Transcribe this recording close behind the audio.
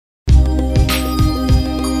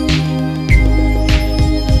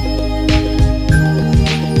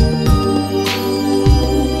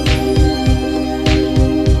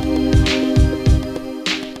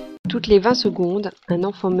les 20 secondes, un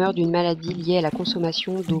enfant meurt d'une maladie liée à la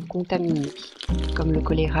consommation d'eau contaminée, comme le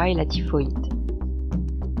choléra et la typhoïde.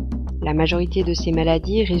 La majorité de ces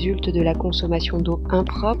maladies résultent de la consommation d'eau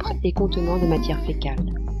impropre et contenant des matières fécales.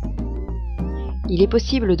 Il est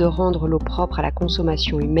possible de rendre l'eau propre à la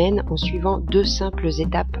consommation humaine en suivant 2 simples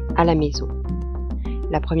étapes à la maison.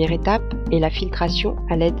 La première étape est la filtration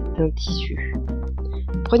à l'aide d'un tissu.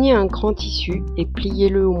 Prenez un grand tissu et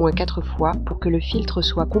pliez-le au moins 4 fois pour que le filtre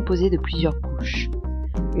soit composé de plusieurs couches.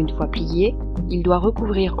 Une fois plié, il doit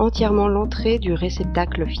recouvrir entièrement l'entrée du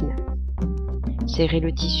réceptacle final. Serrez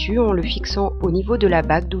le tissu en le fixant au niveau de la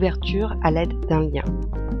bague d'ouverture à l'aide d'un lien.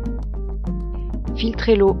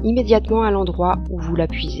 Filtrez l'eau immédiatement à l'endroit où vous la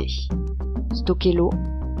puisez. Stockez l'eau,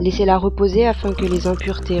 laissez-la reposer afin que les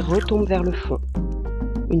impuretés retombent vers le fond.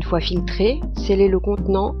 Une fois filtré, scellez le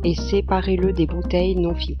contenant et séparez-le des bouteilles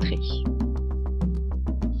non filtrées.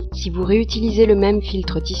 Si vous réutilisez le même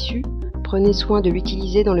filtre tissu, prenez soin de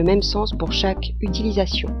l'utiliser dans le même sens pour chaque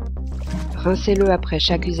utilisation. Rincez-le après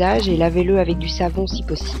chaque usage et lavez-le avec du savon si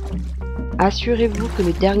possible. Assurez-vous que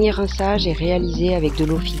le dernier rinçage est réalisé avec de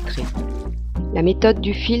l'eau filtrée. La méthode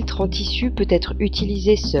du filtre en tissu peut être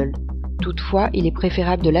utilisée seule. Toutefois, il est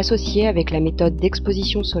préférable de l'associer avec la méthode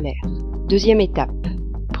d'exposition solaire. Deuxième étape.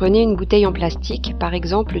 Prenez une bouteille en plastique, par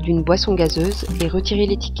exemple d'une boisson gazeuse, et retirez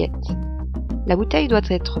l'étiquette. La bouteille doit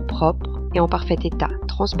être propre et en parfait état,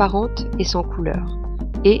 transparente et sans couleur,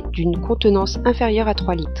 et d'une contenance inférieure à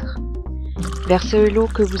 3 litres. Versez l'eau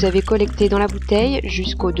que vous avez collectée dans la bouteille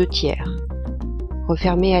jusqu'aux 2/3.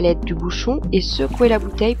 Refermez à l'aide du bouchon et secouez la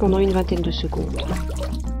bouteille pendant une vingtaine de secondes.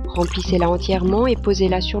 Remplissez-la entièrement et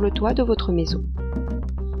posez-la sur le toit de votre maison.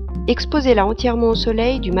 Exposez-la entièrement au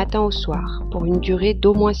soleil du matin au soir, pour une durée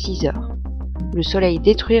d'au moins 6 heures. Le soleil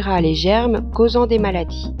détruira les germes causant des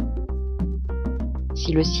maladies.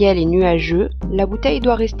 Si le ciel est nuageux, la bouteille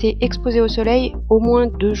doit rester exposée au soleil au moins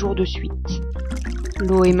 2 jours de suite.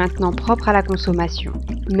 L'eau est maintenant propre à la consommation,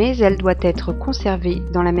 mais elle doit être conservée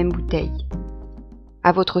dans la même bouteille.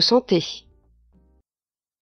 À votre santé!